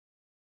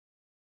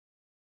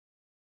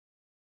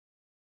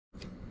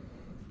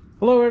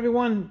Hello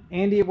everyone,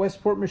 Andy at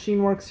Westport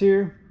Machine Works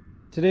here.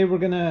 Today we're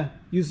going to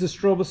use the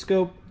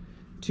stroboscope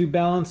to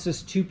balance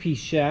this two-piece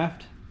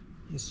shaft.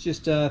 It's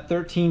just a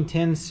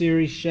 1310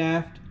 series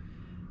shaft,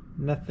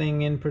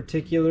 nothing in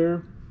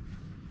particular,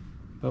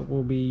 but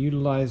we'll be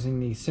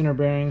utilizing the center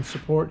bearing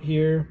support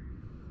here.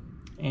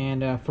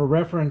 And for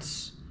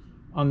reference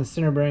on the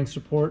center bearing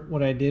support,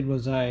 what I did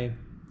was I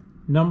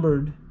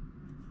numbered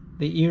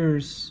the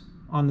ears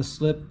on the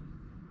slip.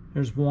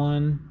 There's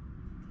 1,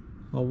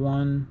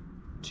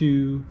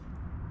 2,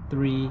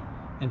 3,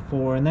 and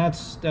 4, and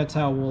that's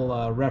how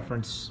we'll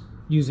reference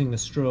using the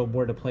strobe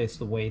where to place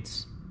the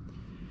weights.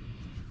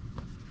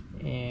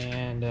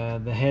 And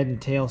the head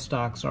and tail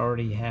stocks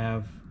already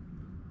have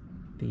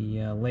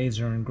the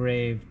laser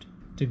engraved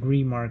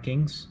degree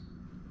markings,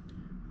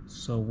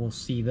 so we'll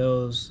see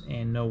those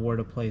and know where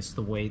to place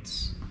the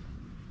weights.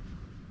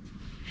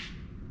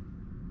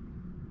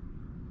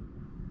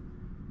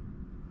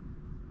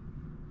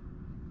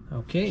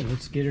 Okay,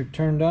 let's get her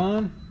turned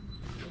on.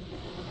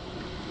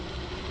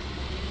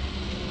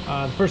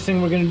 The first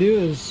thing we're going to do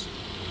is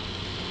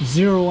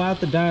zero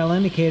out the dial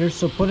indicators,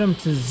 so put them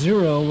to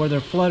 0 where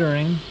they're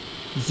fluttering.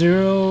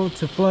 0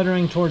 to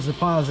fluttering towards the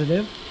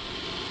positive.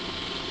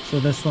 So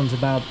this one's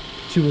about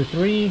 2 or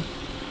 3.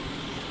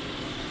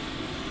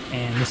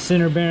 And the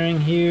center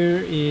bearing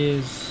here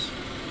is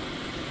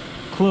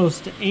close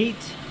to 8.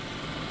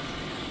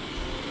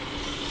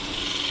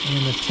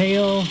 And the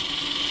tail,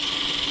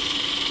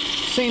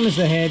 same as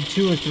the head,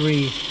 2 or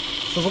 3.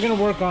 So we're going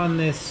to work on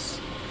this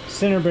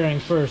center bearing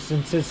first,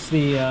 since it's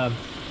the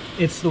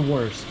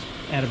worst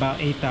at about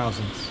 8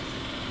 thousandths.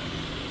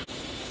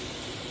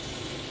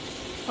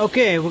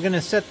 Okay, we're going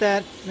to set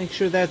that, make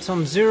sure that's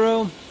on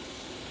 0,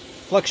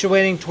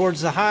 fluctuating towards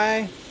the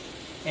high,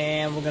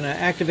 and we're going to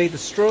activate the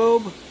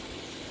strobe.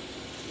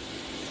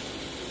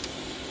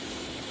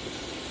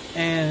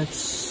 And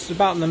it's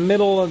about in the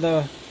middle of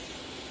the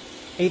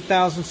 8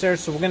 thousandths there,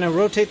 so we're going to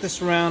rotate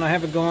this around. I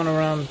have it going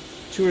around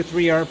 2 or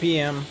 3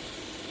 RPM.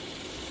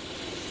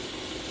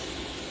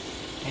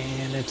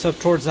 And it's up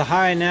towards the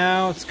high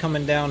now, it's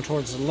coming down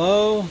towards the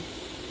low.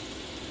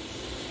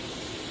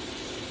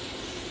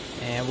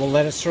 And we'll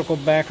let it circle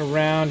back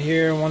around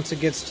here once it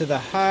gets to the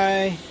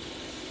high.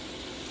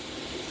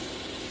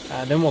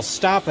 Then we'll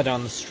stop it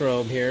on the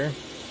strobe here.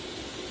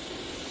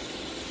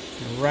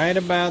 And right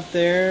about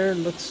there,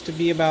 looks to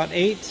be about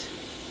 8.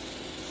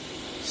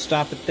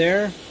 Stop it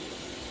there.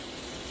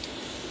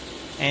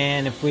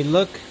 And if we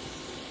look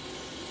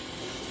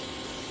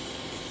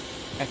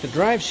at the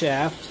drive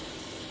shaft,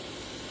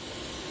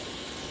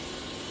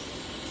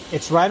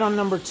 it's right on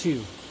number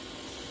 2.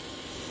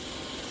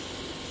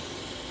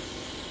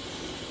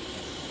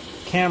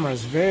 Camera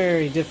is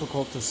very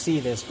difficult to see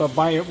this, but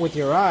with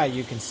your eye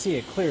you can see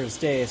it clear as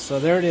day. So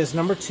there it is,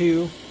 number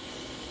 2.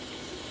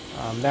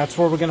 That's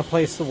where we're going to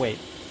place the weight.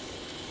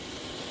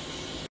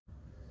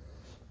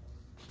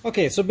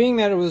 Okay, so being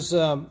that it was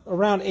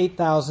around 8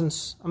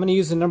 thousandths, I'm going to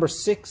use the number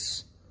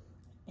 6,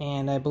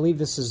 and I believe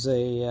this is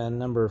a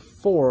number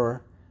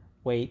 4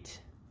 weight.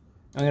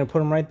 I'm going to put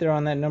them right there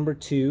on that number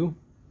 2.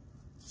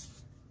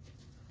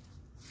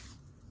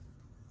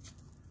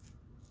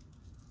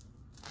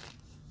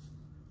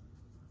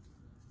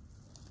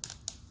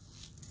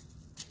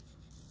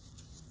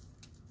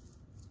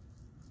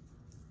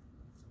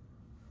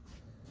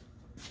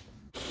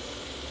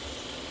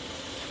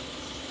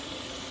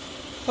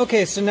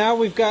 Okay, so now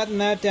we've gotten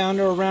that down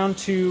to around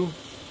 2.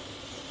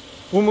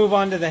 We'll move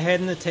on to the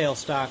head and the tail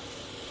stock.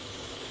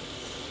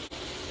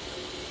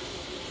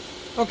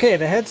 Okay,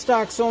 the head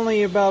stock's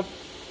only about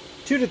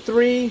 2 to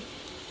 3.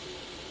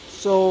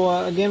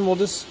 So again, we'll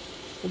just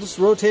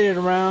rotate it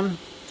around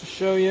to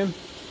show you.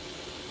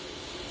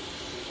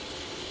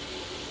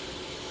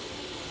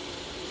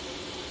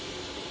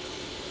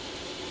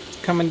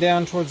 It's coming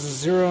down towards the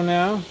 0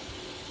 now.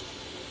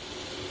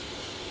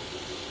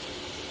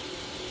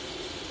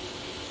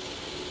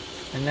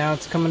 And now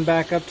it's coming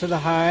back up to the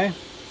high.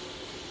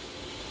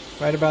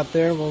 Right about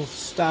there, we'll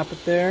stop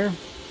it there.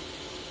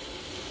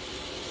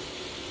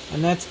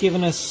 And that's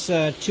given us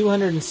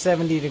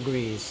 270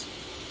 degrees.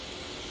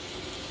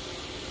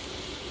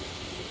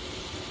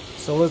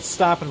 So let's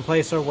stop and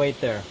place our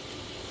weight there.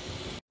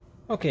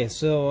 Okay,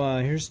 so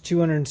here's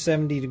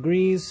 270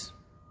 degrees.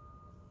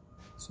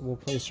 So we'll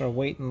place our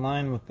weight in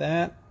line with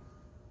that.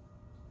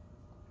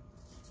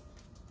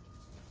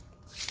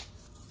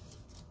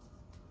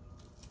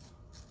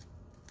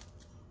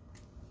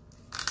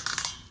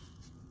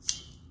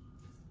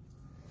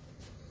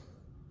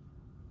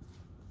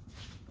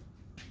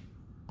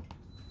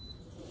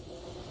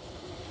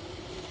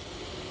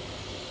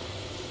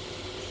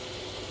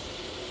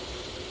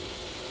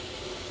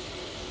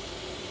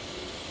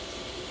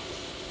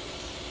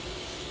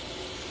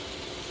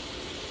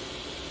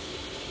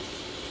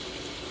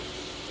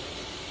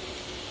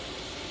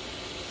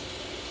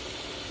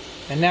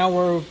 And now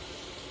we're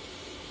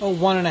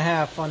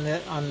 1.5 on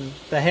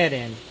the head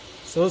end.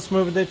 So let's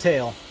move to the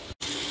tail.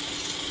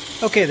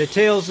 Okay, the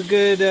tail's a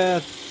good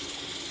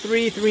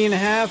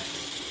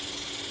 3.5.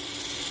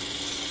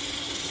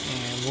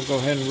 And And we'll go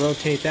ahead and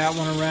rotate that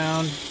one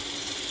around.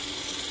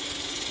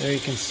 There you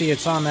can see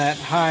it's on that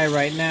high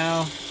right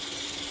now.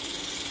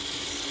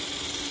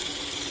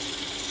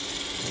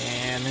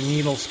 And the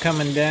needle's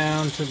coming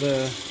down to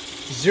the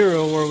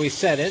 0 where we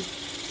set it.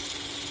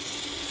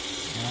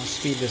 And I'll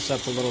speed this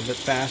up a little bit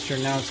faster.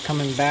 Now it's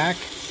coming back.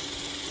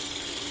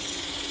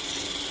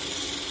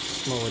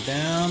 Slow it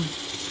down.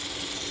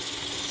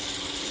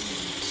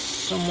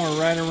 Somewhere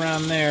right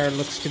around there, it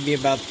looks to be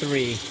about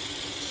 3.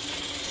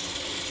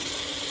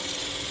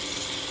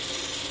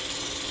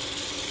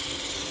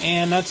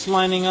 And that's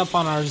lining up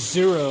on our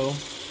 0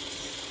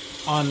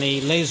 on the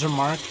laser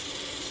mark.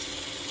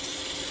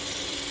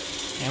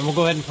 And we'll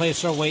go ahead and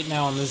place our weight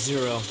now on the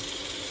 0.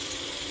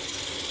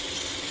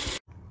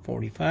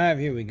 45,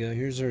 here we go.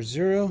 Here's our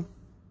 0.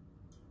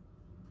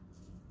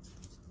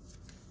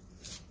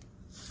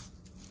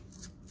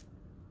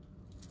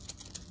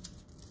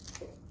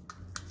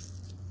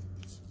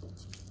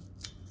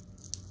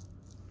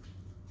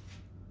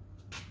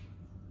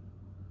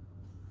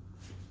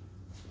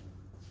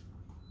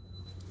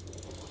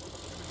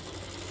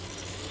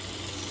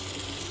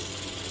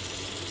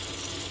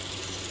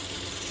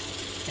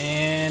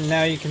 And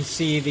now you can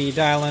see the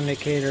dial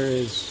indicator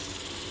is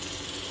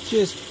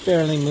just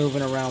barely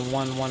moving around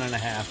 1,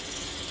 1.5.